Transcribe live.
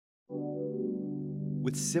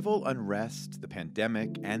With civil unrest, the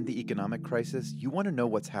pandemic, and the economic crisis, you want to know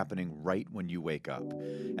what's happening right when you wake up.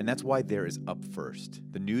 And that's why there is Up First,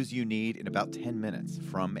 the news you need in about 10 minutes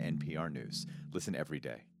from NPR News. Listen every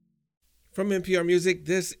day. From NPR Music,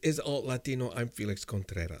 this is Alt Latino. I'm Felix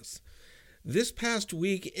Contreras. This past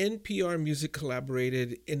week, NPR Music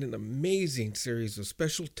collaborated in an amazing series of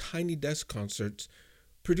special Tiny Desk concerts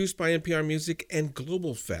produced by NPR Music and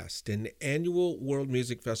Global Fest, an annual world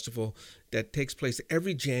music festival that takes place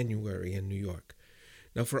every January in New York.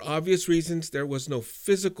 Now, for obvious reasons, there was no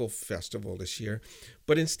physical festival this year,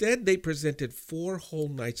 but instead they presented 4 whole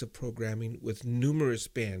nights of programming with numerous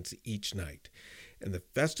bands each night. And the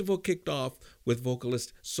festival kicked off with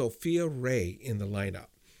vocalist Sophia Ray in the lineup.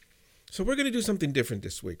 So we're going to do something different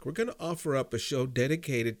this week. We're going to offer up a show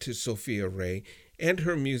dedicated to Sophia Ray and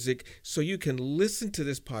her music so you can listen to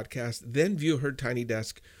this podcast, then view her Tiny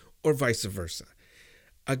Desk, or vice versa.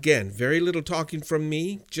 Again, very little talking from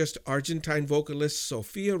me, just Argentine vocalist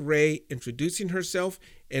Sophia Ray introducing herself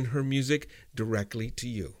and her music directly to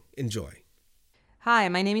you. Enjoy. Hi,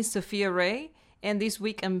 my name is Sophia Ray, and this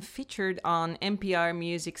week I'm featured on NPR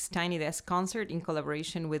Music's Tiny Desk concert in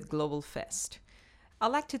collaboration with Global Fest. I'd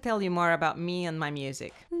like to tell you more about me and my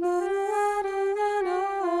music.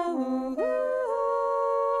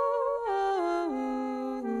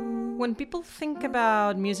 When people think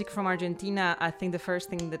about music from Argentina, I think the first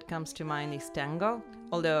thing that comes to mind is tango,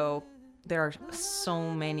 although there are so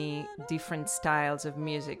many different styles of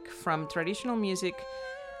music, from traditional music,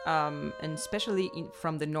 and especially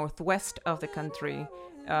from the northwest of the country,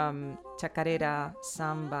 chacarera,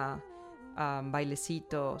 samba,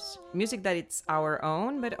 bailecitos, music that it's our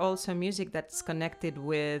own, but also music that's connected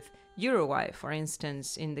with Uruguay, for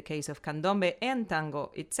instance, in the case of candombe and tango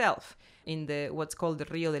itself, in the what's called the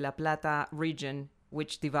Rio de la Plata region,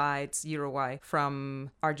 which divides Uruguay from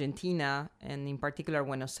Argentina, and in particular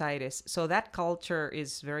Buenos Aires. So that culture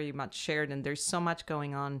is very much shared, and there's so much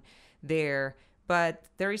going on there. But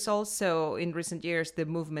there is also, in recent years, the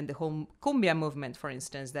movement, the whole cumbia movement, for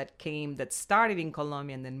instance, that started in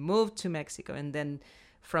Colombia and then moved to Mexico, and then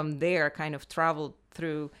from there kind of traveled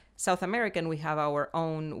through South America, and we have our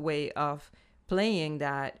own way of playing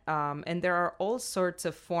that. And there are all sorts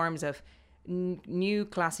of forms of new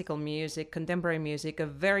classical music, contemporary music, a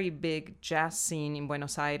very big jazz scene in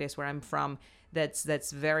Buenos Aires, where I'm from,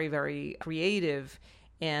 that's very, very creative,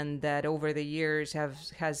 and that over the years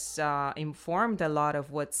has informed a lot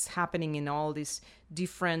of what's happening in all these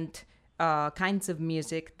different kinds of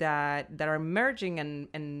music that are merging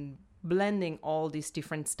and blending all these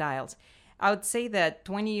different styles. I would say that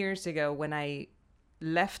 20 years ago, when I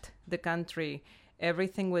left the country,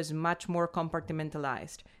 everything was much more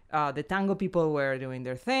compartmentalized. The tango people were doing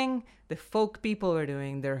their thing, the folk people were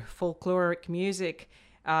doing their folkloric music,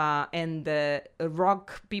 and the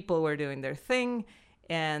rock people were doing their thing,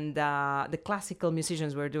 and the classical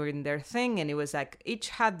musicians were doing their thing, and it was like each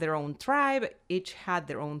had their own tribe, each had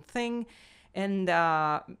their own thing. And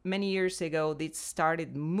many years ago, they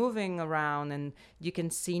started moving around, and you can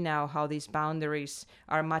see now how these boundaries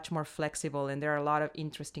are much more flexible, and there are a lot of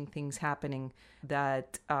interesting things happening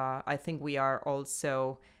that I think we are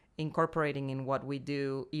also incorporating in what we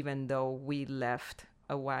do, even though we left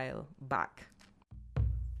a while back.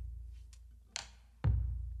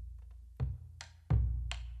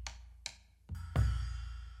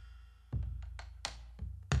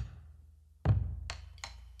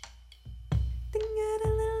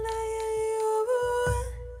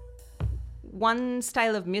 One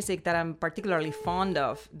style of music that I'm particularly fond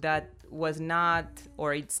of that was not,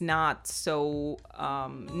 or it's not so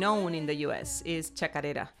known in the US, is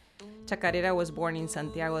chacarera. Chacarera was born in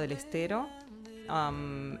Santiago del Estero,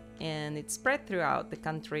 and it's spread throughout the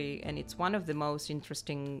country, and it's one of the most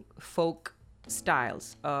interesting folk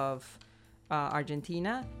styles of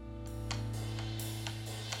Argentina.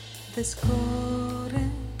 Descorre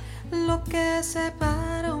lo que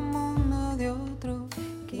separa un mundo de otro.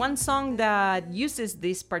 One song that uses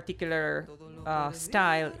this particular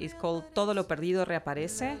style is called Todo lo perdido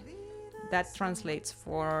reaparece. That translates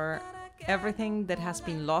for everything that has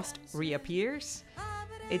been lost reappears.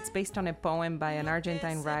 It's based on a poem by an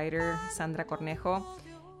Argentine writer, Sandra Cornejo,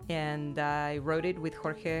 and I wrote it with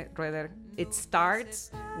Jorge Roeder. It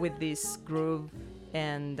starts with this groove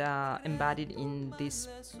and embodied in this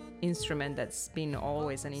instrument that's been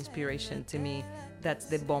always an inspiration to me. That's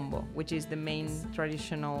the bombo, which is the main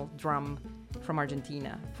traditional drum from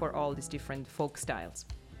Argentina for all these different folk styles.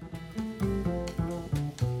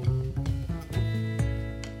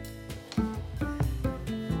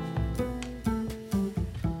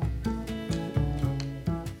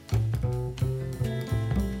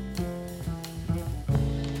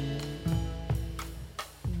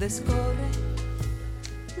 Descubre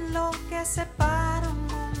lo que separa un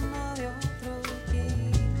mundo de otro,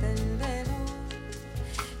 quita el velo.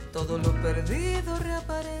 Todo lo perdido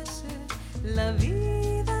reaparece, la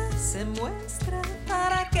vida se muestra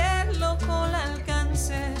para que el ojo la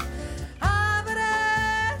alcance.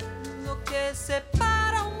 Abre lo que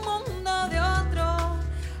separa un mundo de otro,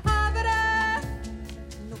 abre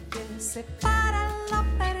lo que separa lo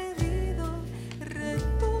perdido,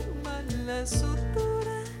 retoma la sutura.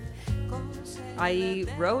 I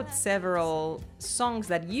wrote several songs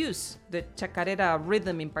that use the chacarera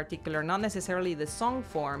rhythm in particular, not necessarily the song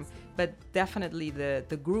form, but definitely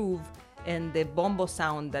the groove and the bombo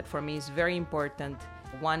sound that for me is very important.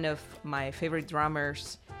 One of my favorite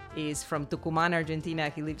drummers is from Tucumán, Argentina.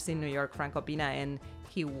 He lives in New York, Franco Pina, and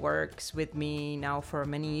he works with me now for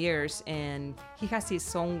many years, and he has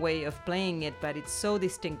his own way of playing it, but it's so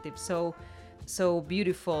distinctive, so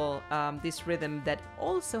beautiful, this rhythm that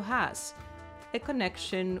also has a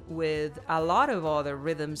connection with a lot of other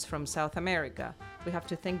rhythms from South America. We have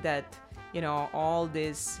to think that, all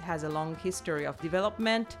this has a long history of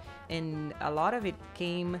development, and a lot of it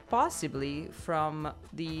came possibly from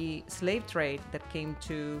the slave trade that came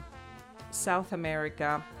to South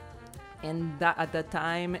America, and that at the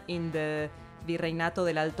time in the Virreinato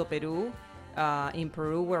del Alto Perú, in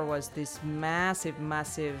Peru, where was this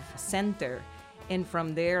massive center. And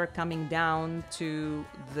from there, coming down to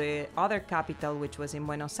the other capital, which was in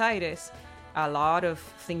Buenos Aires, a lot of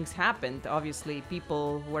things happened. Obviously,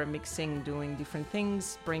 people were mixing, doing different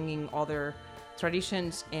things, bringing other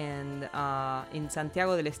traditions. And in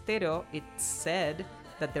Santiago del Estero, it's said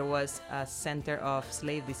that there was a center of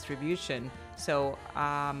slave distribution. So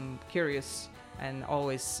I'm curious and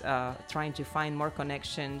always trying to find more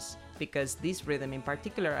connections, because this rhythm in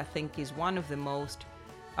particular, I think, is one of the most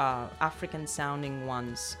African sounding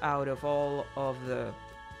ones out of all of the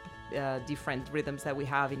different rhythms that we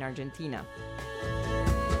have in Argentina.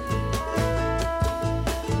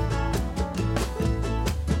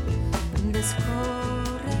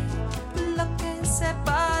 Descorre lo que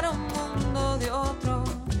separa un mundo de otro,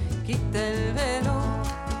 quita el velo,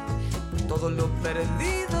 todo lo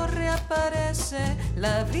perdido reaparece,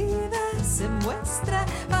 la vida se muestra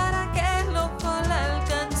para que el ojo la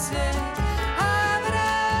alcance.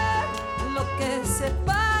 Que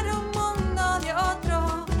separa un mundo de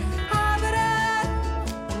otro, abre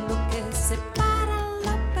lo que separa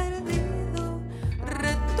lo perdido,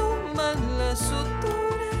 retoma la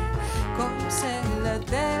sutura, cose la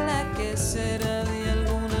tela que será de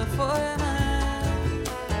alguna forma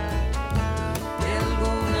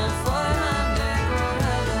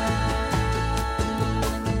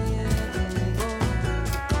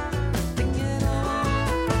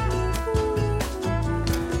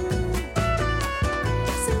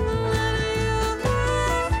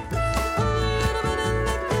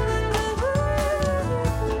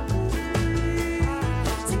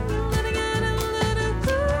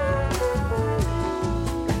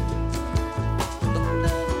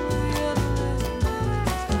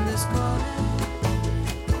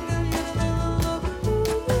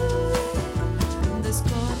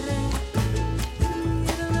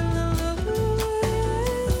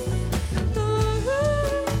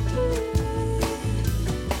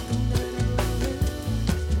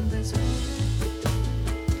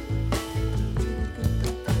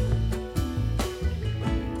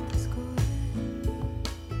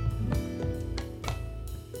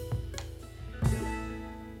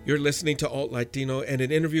You're listening to Alt Latino and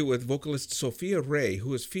an interview with vocalist Sofia Rey,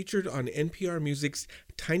 who is featured on NPR Music's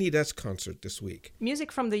Tiny Desk concert this week.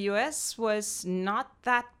 Music from the US was not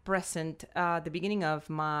that present at the beginning of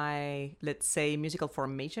my, let's say, musical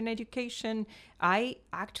formation education. I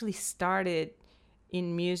actually started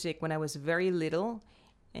in music when I was very little,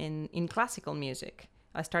 in classical music.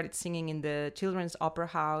 I started singing in the Children's Opera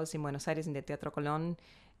House in Buenos Aires in the Teatro Colón,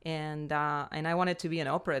 and I wanted to be an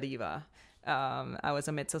opera diva. I was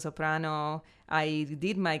a mezzo-soprano. I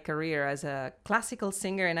did my career as a classical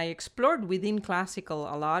singer, and I explored within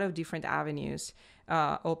classical a lot of different avenues,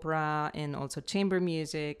 opera and also chamber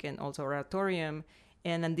music and also oratorium,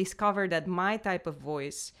 and then discovered that my type of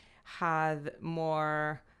voice had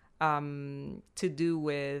more to do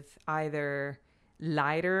with either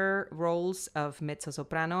lighter roles of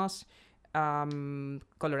mezzo-sopranos,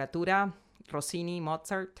 coloratura, Rossini,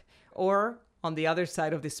 Mozart, or on the other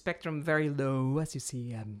side of the spectrum, very low, as you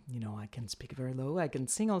see, I can speak very low. I can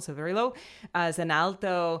sing also very low as an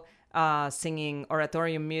alto, singing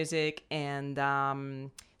oratorium music. And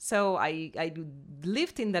so I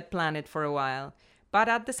lived in that planet for a while. But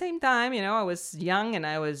at the same time, I was young and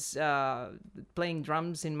I was playing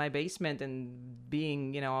drums in my basement and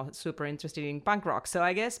being, super interested in punk rock. So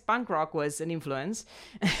I guess punk rock was an influence.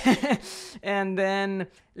 And then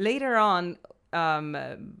later on,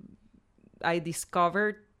 I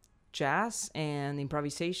discovered jazz and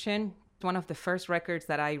improvisation. One of the first records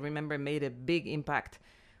that I remember made a big impact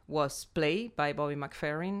was Play by Bobby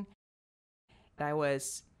McFerrin. I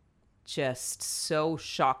was just so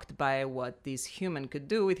shocked by what this human could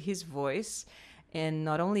do with his voice. And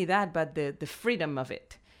not only that, but the freedom of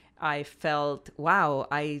it. I felt, wow,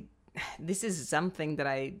 this is something that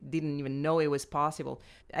I didn't even know it was possible.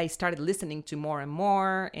 I started listening to more and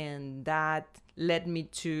more, and that led me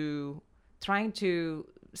to trying to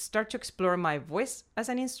start to explore my voice as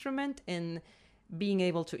an instrument and being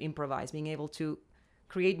able to improvise, being able to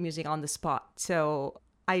create music on the spot. So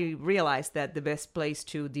I realized that the best place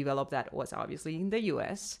to develop that was obviously in the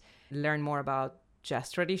US, learn more about jazz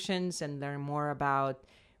traditions and learn more about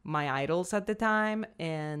my idols at the time.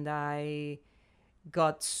 And I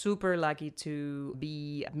got super lucky to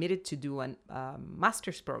be admitted to do a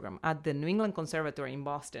master's program at the New England Conservatory in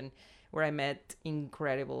Boston, where I met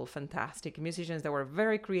incredible, fantastic musicians that were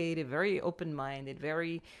very creative, very open-minded,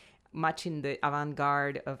 very much in the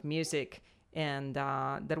avant-garde of music, and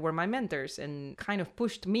that were my mentors and kind of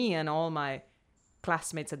pushed me and all my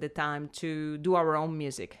classmates at the time to do our own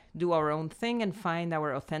music, do our own thing, and find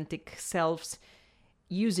our authentic selves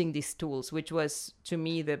using these tools, which was, to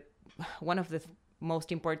me, one of the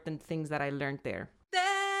most important things that I learned there.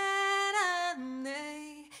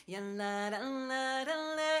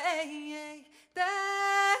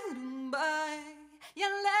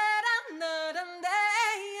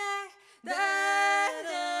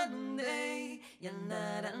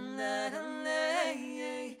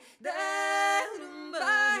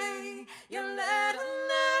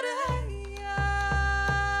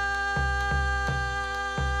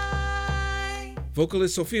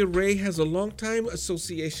 Vocalist Sofia Rey has a long-time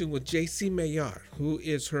association with J.C. Maillard, who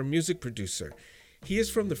is her music producer. He is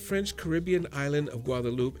from the French Caribbean island of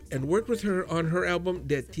Guadeloupe and worked with her on her album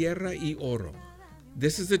De Tierra y Oro.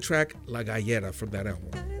 This is the track La Gallera from that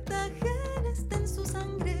album.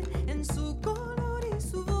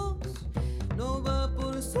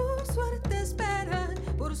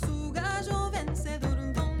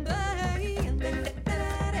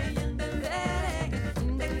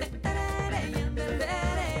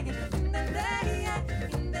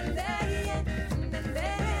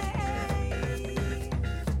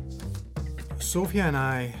 Sofia and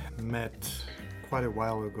I met quite a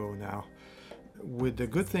while ago now. The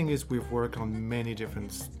good thing is we've worked on many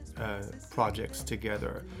different projects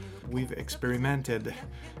together. We've experimented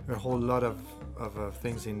a whole lot of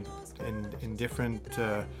things in different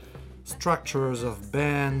structures of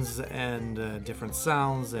bands and different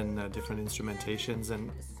sounds and different instrumentations.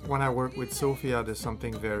 And when I work with Sofia, there's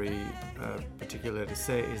something very particular to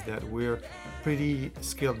say, is that we're pretty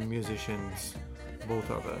skilled musicians, both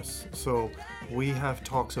of us. So we have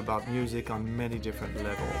talks about music on many different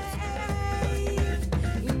levels.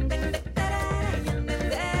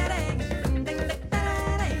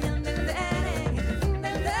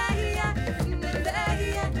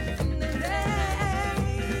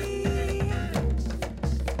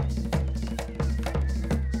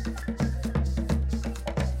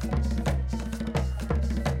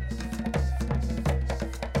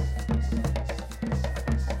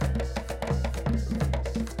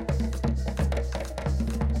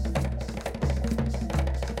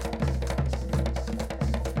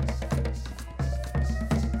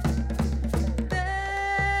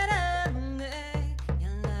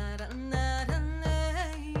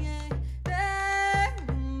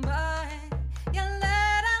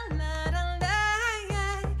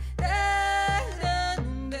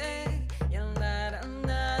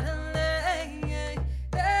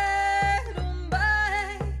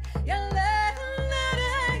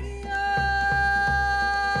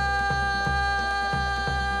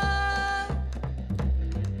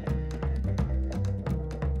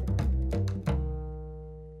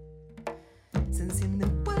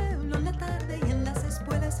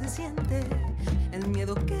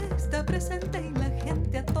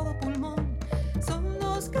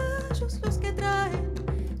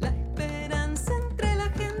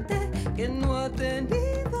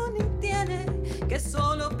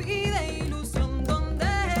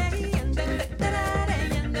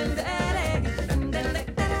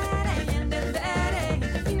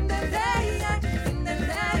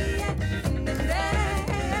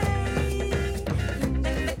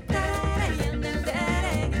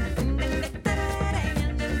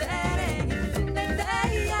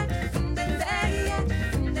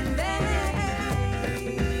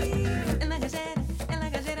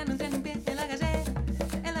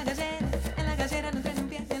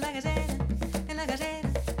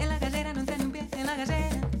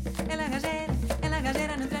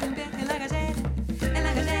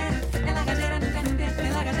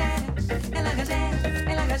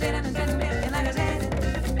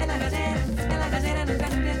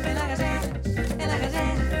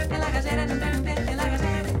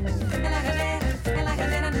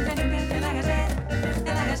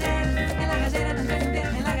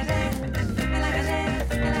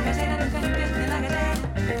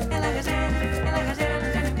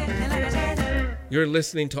 You're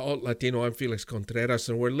listening to Alt Latino. I'm Felix Contreras,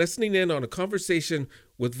 and we're listening in on a conversation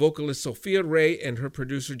with vocalist Sofia Rey and her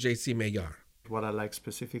producer, JC Mayar. What I like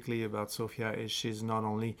specifically about Sofia is she's not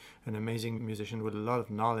only an amazing musician with a lot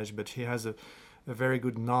of knowledge, but she has a very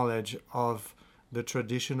good knowledge of the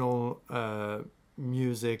traditional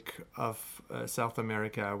music of South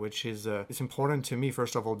America, which is it's important to me,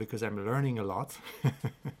 first of all, because I'm learning a lot.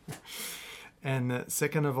 And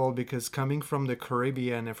second of all, because coming from the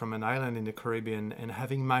Caribbean and from an island in the Caribbean and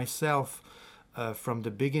having myself from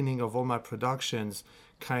the beginning of all my productions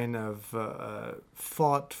kind of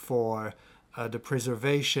fought for the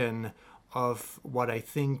preservation of what I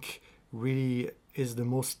think really is the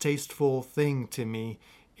most tasteful thing to me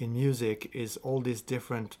in music, is all these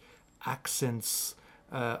different accents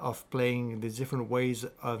of playing, these different ways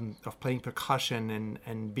of playing percussion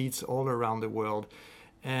and beats all around the world.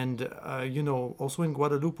 And also in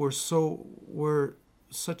Guadeloupe, we're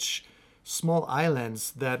such small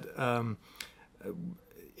islands that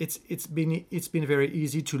it's been very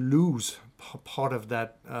easy to lose part of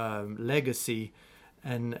that legacy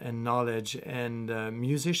and knowledge. And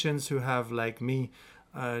musicians who have, like me,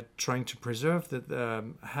 trying to preserve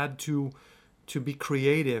that had to be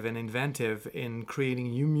creative and inventive in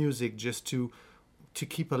creating new music just to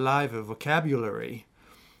keep alive a vocabulary.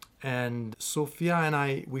 And Sofia and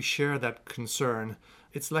I, we share that concern.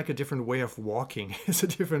 It's like a different way of walking. It's a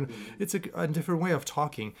different way of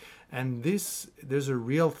talking. And there's a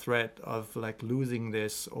real threat of like losing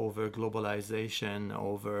this over globalization,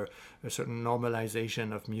 over a certain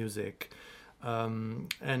normalization of music.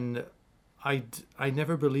 And I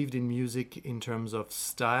never believed in music in terms of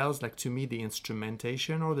styles. Like, to me, the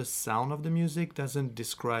instrumentation or the sound of the music doesn't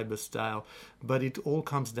describe a style, but it all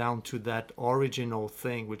comes down to that original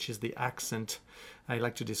thing, which is the accent. I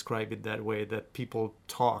like to describe it that way, that people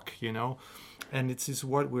talk, and it's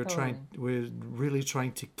what we're really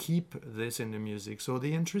trying to keep this in the music. So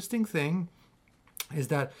the interesting thing is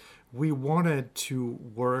that we wanted to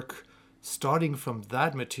work starting from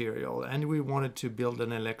that material, and we wanted to build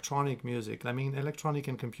an electronic music. I mean, electronic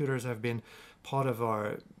and computers have been part of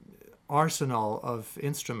our arsenal of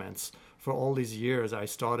instruments for all these years. I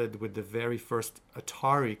started with the very first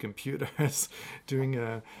Atari computers doing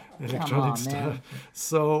electronic stuff.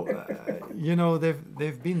 So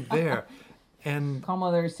they've been there. And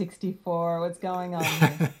Commodore 64, what's going on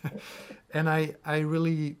here? And I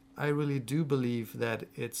really do believe that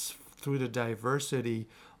it's through the diversity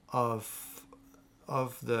of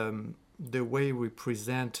the way we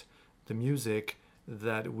present the music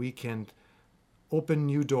that we can open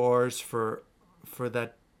new doors for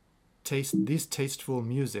this tasteful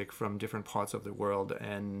music from different parts of the world.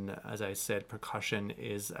 And as I said, percussion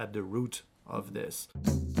is at the root of this.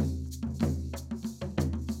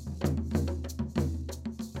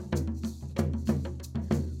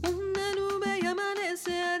 Una nube y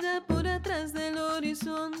amanece allá por atrás del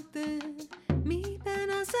horizonte. Mi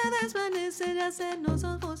pena se desvanece, ya sé, no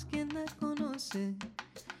sos vos quien la conoce.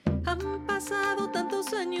 Han pasado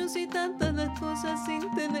tantos años y tantas las cosas sin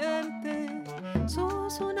tenerte.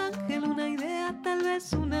 Sos un ángel, una idea, tal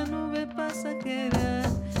vez una nube pasajera.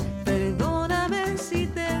 Perdóname si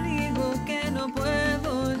te digo que no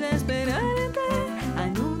puedo ya esperarte.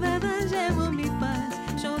 Anudada llevo mi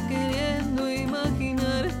paz, yo queriendo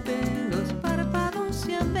imaginarte. Los párpados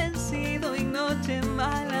se han vencido y noche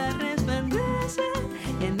mala resplandece.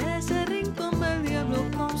 Y en ese rincón va el diablo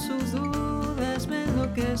con sus dudas, me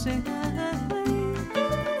enloquece.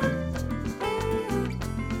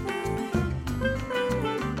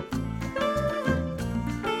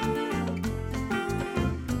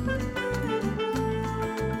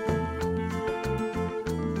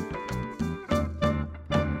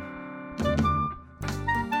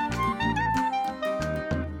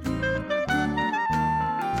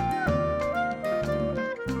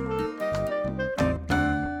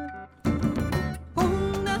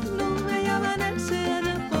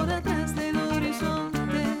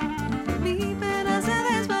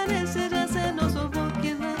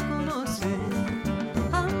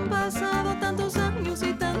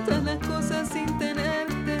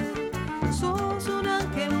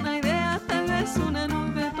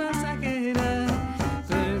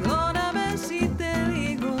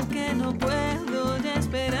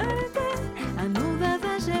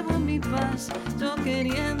 Yo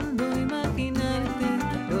queriendo imaginarte,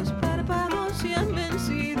 los párpados se han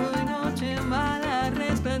vencido y noche mala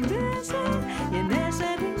resplandece. Y en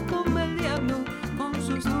ese rincón va el diablo con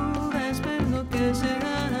sus dudas, me enloquece.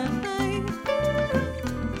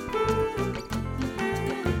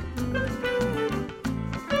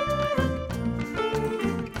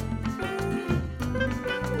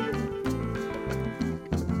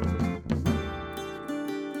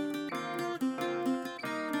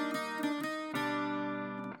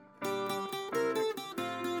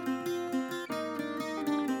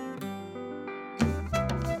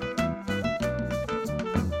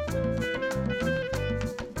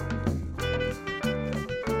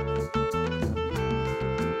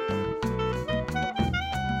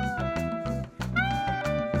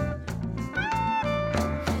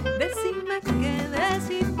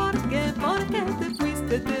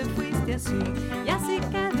 fuiste así, y así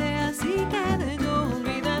quedé yo,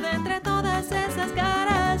 olvidada entre todas esas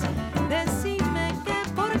caras. Decime que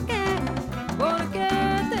por qué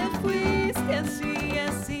te fuiste así,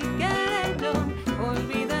 así quedé yo,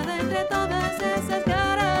 olvidada entre todas esas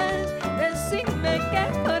caras. Decime que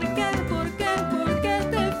por qué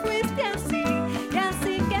te fuiste así, y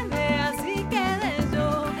así quedé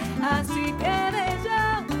yo, así quedé yo.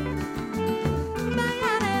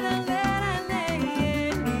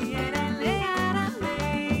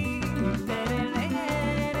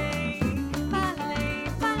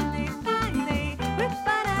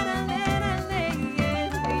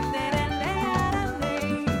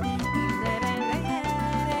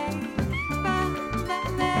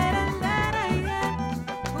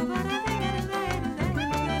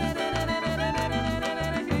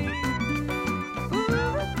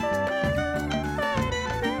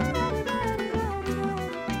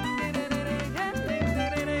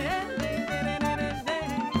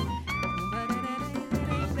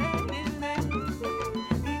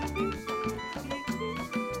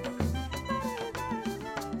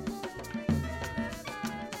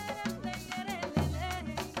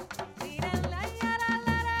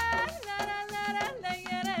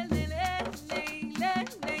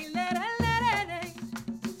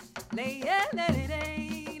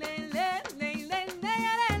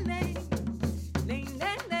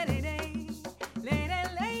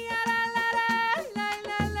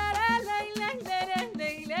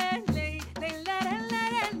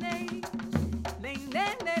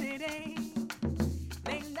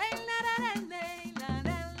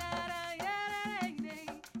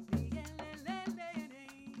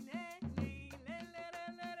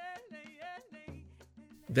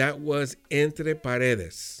 That was Entre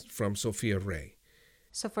Paredes from Sofia Rey.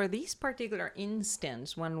 So for this particular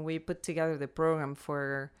instance, when we put together the program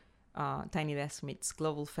for Tiny Desk Meets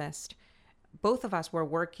Global Fest, both of us were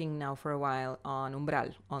working now for a while on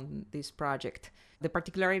Umbral, on this project. The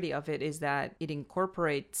particularity of it is that it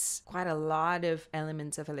incorporates quite a lot of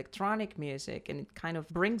elements of electronic music, and it kind of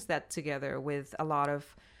brings that together with a lot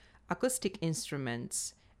of acoustic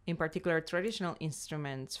instruments, in particular traditional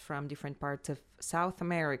instruments from different parts of South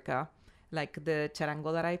America, like the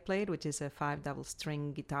charango that I played, which is a 5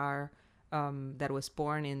 double-string guitar that was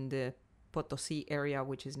born in the Potosi area,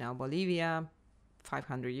 which is now Bolivia,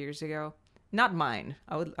 500 years ago. Not mine.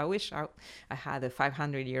 I wish I had a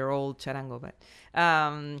 500-year-old charango, but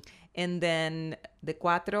and then the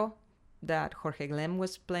cuatro that Jorge Glem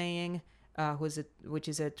was playing, which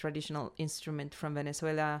is a traditional instrument from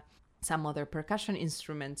Venezuela. Some other percussion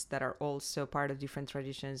instruments that are also part of different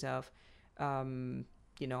traditions of,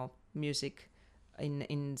 music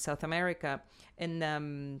in South America.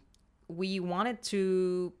 And we wanted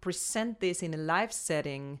to present this in a live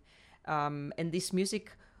setting, and this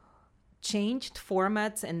music changed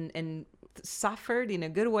formats and suffered in a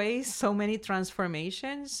good way so many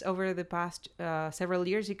transformations over the past several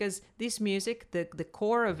years, because this music, the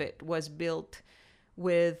core of it was built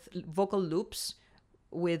with vocal loops,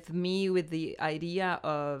 with the idea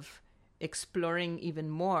of exploring even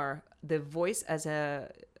more the voice as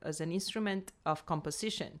an instrument of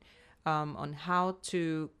composition, on how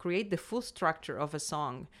to create the full structure of a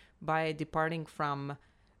song by departing from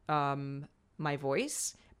my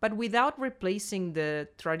voice, but without replacing the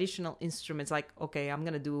traditional instruments. Like, okay, I'm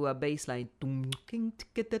gonna do a bass line. I'm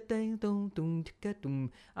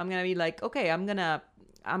gonna be like, okay, I'm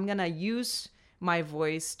gonna use my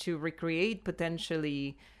voice to recreate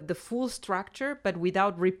potentially the full structure, but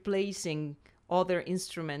without replacing other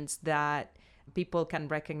instruments that people can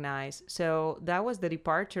recognize. So that was the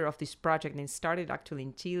departure of this project, and it started actually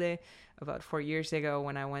in Chile about 4 years ago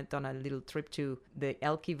when I went on a little trip to the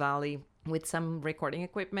Elqui Valley with some recording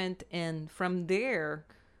equipment. And from there,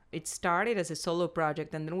 it started as a solo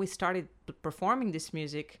project, and then we started performing this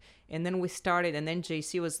music, and then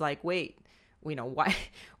JC was like, wait,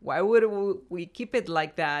 why would we keep it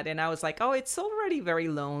like that? And I was like, oh, it's already very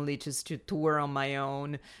lonely just to tour on my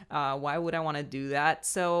own. Why would I want to do that?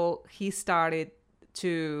 So he started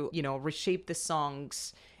to, reshape the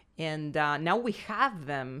songs, and now we have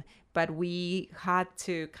them, but we had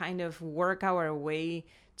to kind of work our way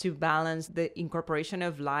to balance the incorporation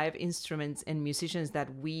of live instruments and musicians that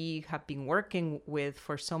we have been working with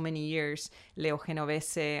for so many years. Leo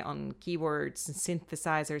Genovese on keyboards and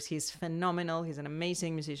synthesizers. He's phenomenal. He's an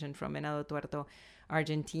amazing musician from Venado Tuerto,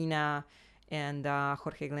 Argentina. And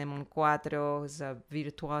Jorge Glem on cuatro, who's a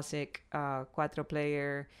virtuosic cuatro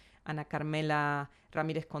player. Ana Carmela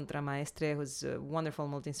Ramirez Contramaestre, who's a wonderful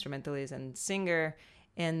multi-instrumentalist and singer.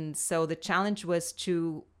 And so the challenge was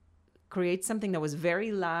to create something that was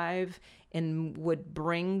very live and would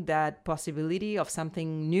bring that possibility of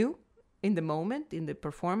something new in the moment, in the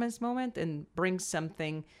performance moment, and bring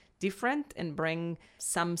something different and bring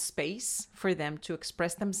some space for them to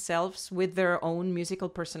express themselves with their own musical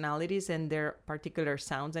personalities and their particular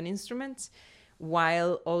sounds and instruments,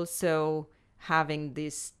 while also having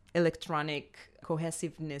this electronic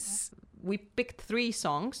cohesiveness. We picked 3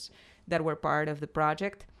 songs that were part of the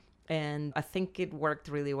project, and I think it worked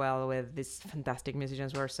really well with these fantastic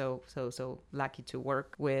musicians we're so lucky to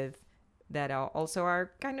work with, that are also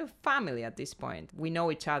our kind of family at this point. We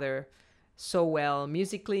know each other so well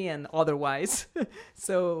musically and otherwise.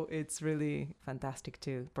 So it's really fantastic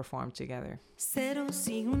to perform together. Ceros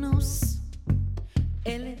y unos,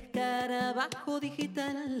 el escarabajo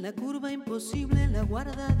digital, la curva imposible, la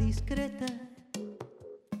guarda discreta.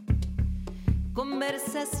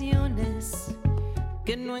 Conversaciones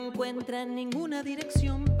que no encuentran ninguna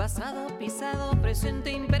dirección, pasado, pisado,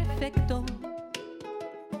 presente imperfecto.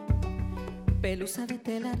 Pelusa de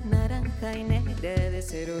tela naranja y negra de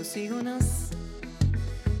ceros y unos,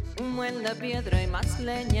 humo en la piedra y más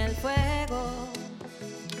leña al fuego.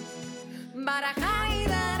 Barajar y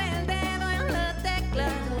dar el dedo en la tecla,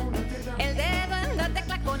 el dedo en la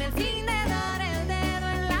tecla con el fin de dar el dedo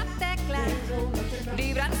en la tecla,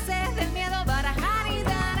 librarse del miedo, barajar y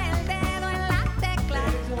dar el dedo en la tecla,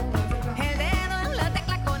 el dedo en la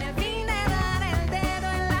tecla con el fin de dar el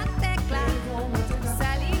dedo en la tecla,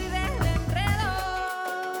 salir del enredo.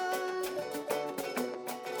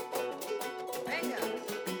 Venga.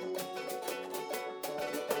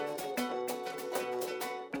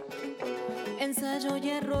 Ensayo y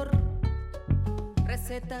error,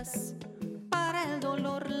 recetas para el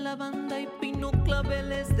dolor, lavanda y pino,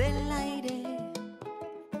 claveles del aire,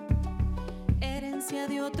 herencia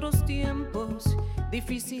de otros tiempos,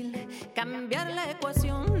 difícil cambiar la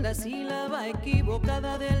ecuación, la sílaba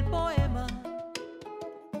equivocada del poema.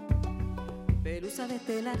 Pelusa de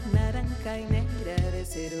tela naranja y negra de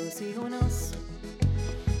ceros y unos,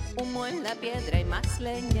 humo en la piedra y más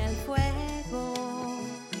leña al fuego.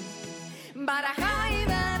 Barajar y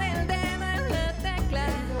dar el dedo en la tecla,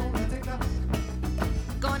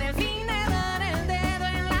 con el fin de dar el dedo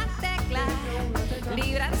en la tecla,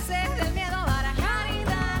 librarse del miedo, barajar y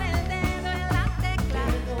dar el dedo en la tecla,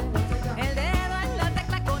 el dedo en la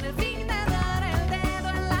tecla con el fin de dar el dedo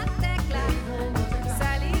en la tecla,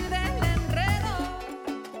 salir del enredo.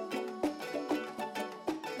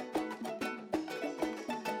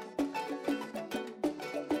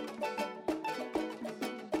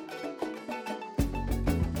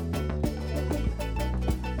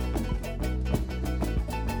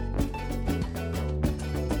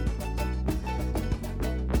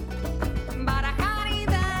 Barajar y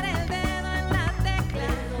dar el dedo en la tecla,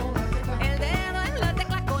 el dedo en la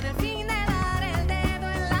tecla con el fin de dar el dedo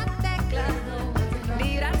en la tecla,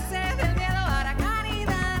 librarse del miedo, barajar y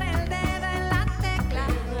dar el dedo en la tecla,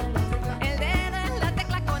 el dedo en la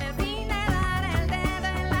tecla con el fin de dar el dedo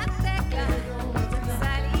en la tecla,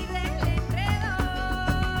 salir del enredo.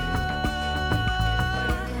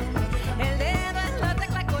 El dedo en la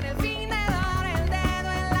tecla con el fin de dar el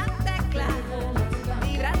dedo en la tecla,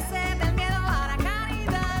 librarse del miedo, barajar y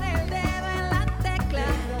dar el dedo en la tecla,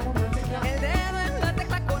 el dedo en la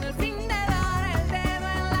tecla con el fin de dar el dedo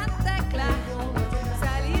en la tecla,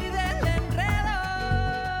 salir del enredo.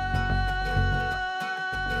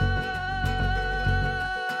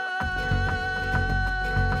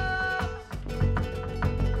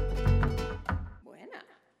 Buena.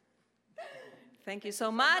 Thank you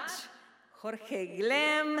so much. Jorge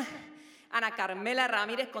Glem, Ana Carmela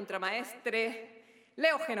Ramírez, contramaestre,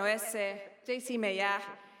 Leo Genovese, JC Meyer.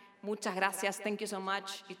 Muchas gracias. Thank you so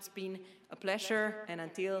much. It's been a pleasure. And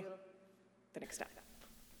until the next time.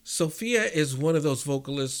 Sophia is one of those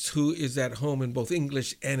vocalists who is at home in both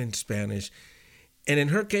English and in Spanish, and in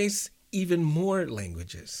her case, even more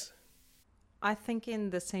languages. I think in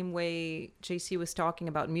the same way JC was talking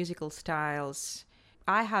about musical styles,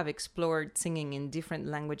 I have explored singing in different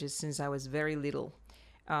languages since I was very little.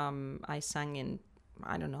 I sang in,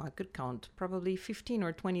 I don't know, I could count probably 15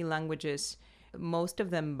 or 20 languages, most of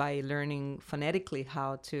them by learning phonetically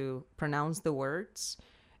how to pronounce the words,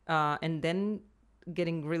 and then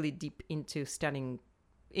getting really deep into studying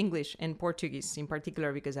English and Portuguese in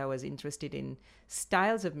particular, because I was interested in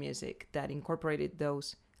styles of music that incorporated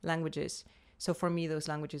those languages. So for me, those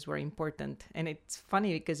languages were important. And it's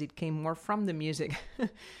funny because it came more from the music.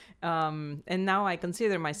 And now I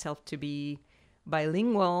consider myself to be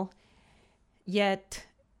bilingual, yet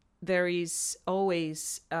there is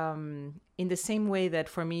always, in the same way that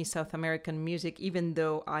for me, South American music, even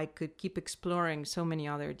though I could keep exploring so many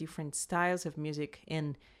other different styles of music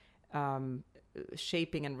in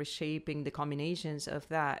shaping and reshaping the combinations of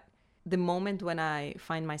that. The moment when I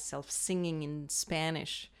find myself singing in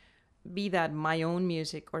Spanish, be that my own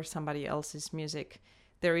music or somebody else's music,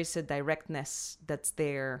 there is a directness that's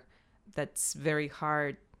there that's very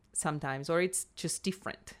hard sometimes, or it's just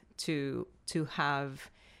different to have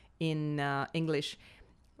in English.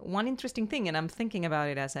 One interesting thing, and I'm thinking about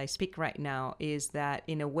it as I speak right now, is that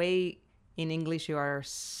in a way, in English, you are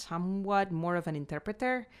somewhat more of an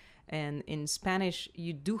interpreter. And in Spanish,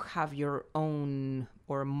 you do have your own,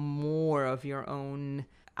 or more of your own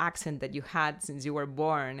accent that you had since you were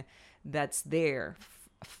born, that's there,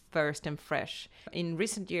 first and fresh. In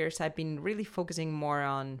recent years, I've been really focusing more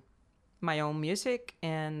on my own music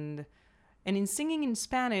and in singing in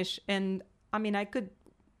Spanish. And I mean, I could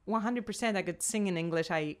 100%, I could sing in English.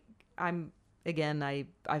 I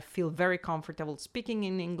feel very comfortable speaking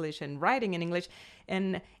in English and writing in English.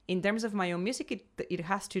 And in terms of my own music, it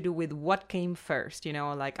has to do with what came first. You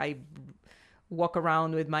know, like I walk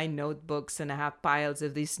around with my notebooks and I have piles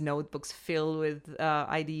of these notebooks filled with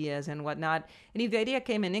ideas and whatnot. And if the idea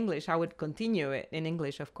came in English, I would continue it in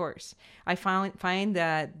English, of course. I find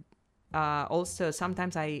that also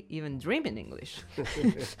sometimes I even dream in English.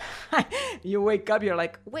 You wake up, you're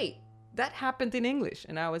like, wait, that happened in English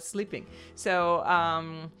and I was sleeping. So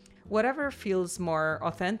whatever feels more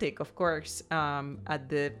authentic, of course, at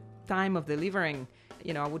the time of delivering,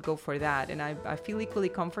 you know, I would go for that. And I feel equally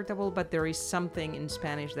comfortable, but there is something in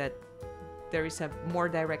Spanish that there is a more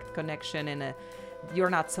direct connection and you're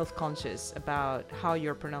not self-conscious about how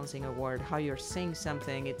you're pronouncing a word, how you're saying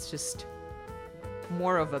something. It's just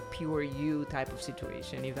more of a pure you type of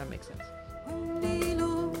situation, if that makes sense. Un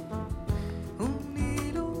hilo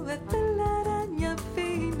de telaraña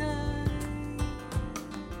fina,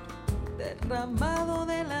 derramado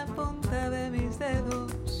de la punta de mis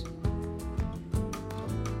dedos.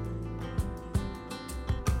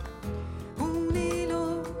 Un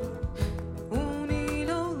hilo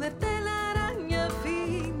de telaraña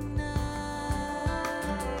fina,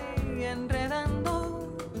 y enredando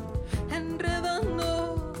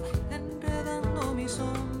mi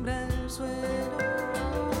sombra al suelo.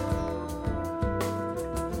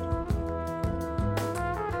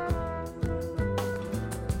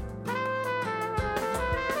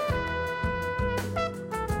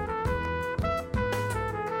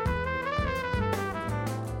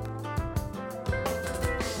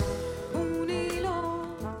 Un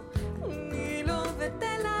hilo de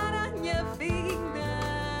telaraña fina,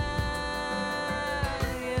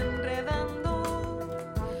 y enredando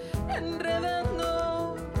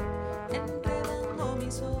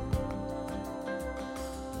mi sombra.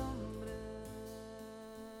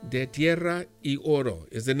 De Tierra y Oro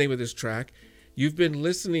is the name of this track. You've been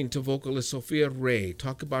listening to vocalist Sofia Rey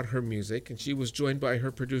talk about her music, and she was joined by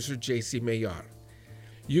her producer JC Mayar.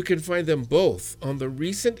 You can find them both on the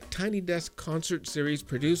recent Tiny Desk concert series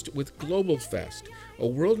produced with Global Fest, a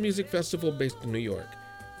world music festival based in New York.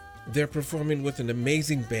 They're performing with an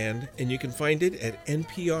amazing band, and you can find it at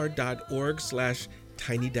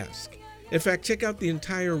npr.org/tinydesk. In fact, check out the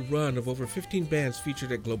entire run of over 15 bands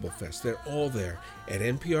featured at Global Fest. They're all there at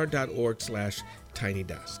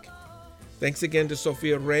npr.org/tinydesk. Thanks again to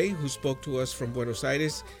Sofia Rey, who spoke to us from Buenos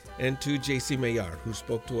Aires, and to JC Mayar, who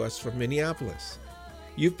spoke to us from Minneapolis.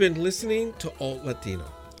 You've been listening to Alt Latino.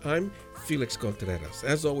 I'm Felix Contreras.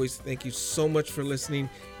 As always, thank you so much for listening,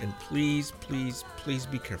 and please, please, please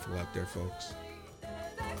be careful out there, folks.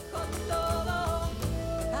 Con todo,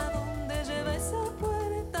 ¿a dónde lleva esa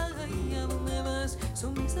puerta? ¿Y a dónde vas?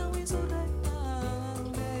 Sumisa o insurrecta.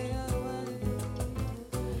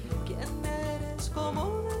 ¿Quién eres?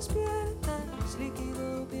 ¿Cómo despiertas?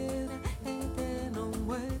 Líquido, piedra, eterno,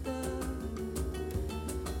 muerta.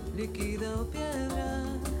 Líquido, piedra,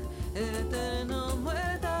 eterno,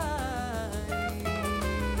 muerta.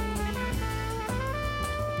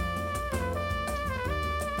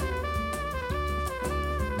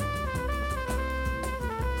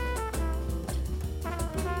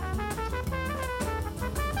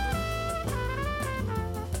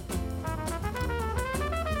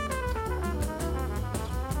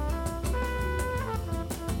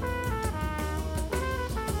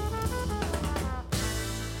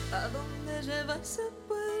 ¿A dónde lleva esa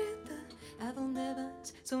puerta? ¿A dónde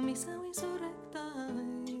vas? Sumisa o insurrecta.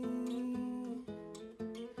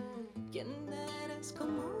 ¿Quién eres?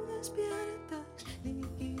 ¿Cómo despiertas?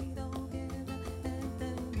 Líquido, piedra,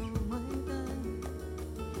 eterno, muerta.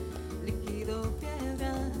 Líquido,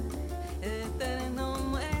 piedra, eterno,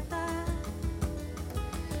 muerta.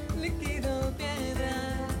 Líquido,